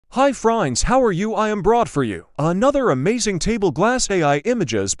Hi friends, how are you? I am brought for you another amazing table glass AI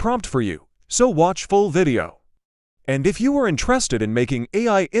images prompt for you, so watch full video. And if you are interested in making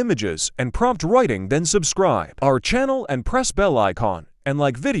AI images and prompt writing, then subscribe our channel and press bell icon and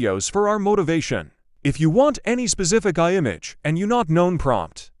like videos for our motivation. If you want any specific AI image and you not known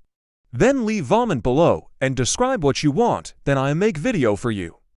prompt, then leave comment below and describe what you want, then I make video for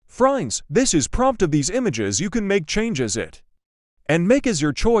you. Friends, this is prompt of these images, you can make changes it and make as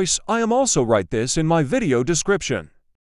your choice. I am also write this in my video description.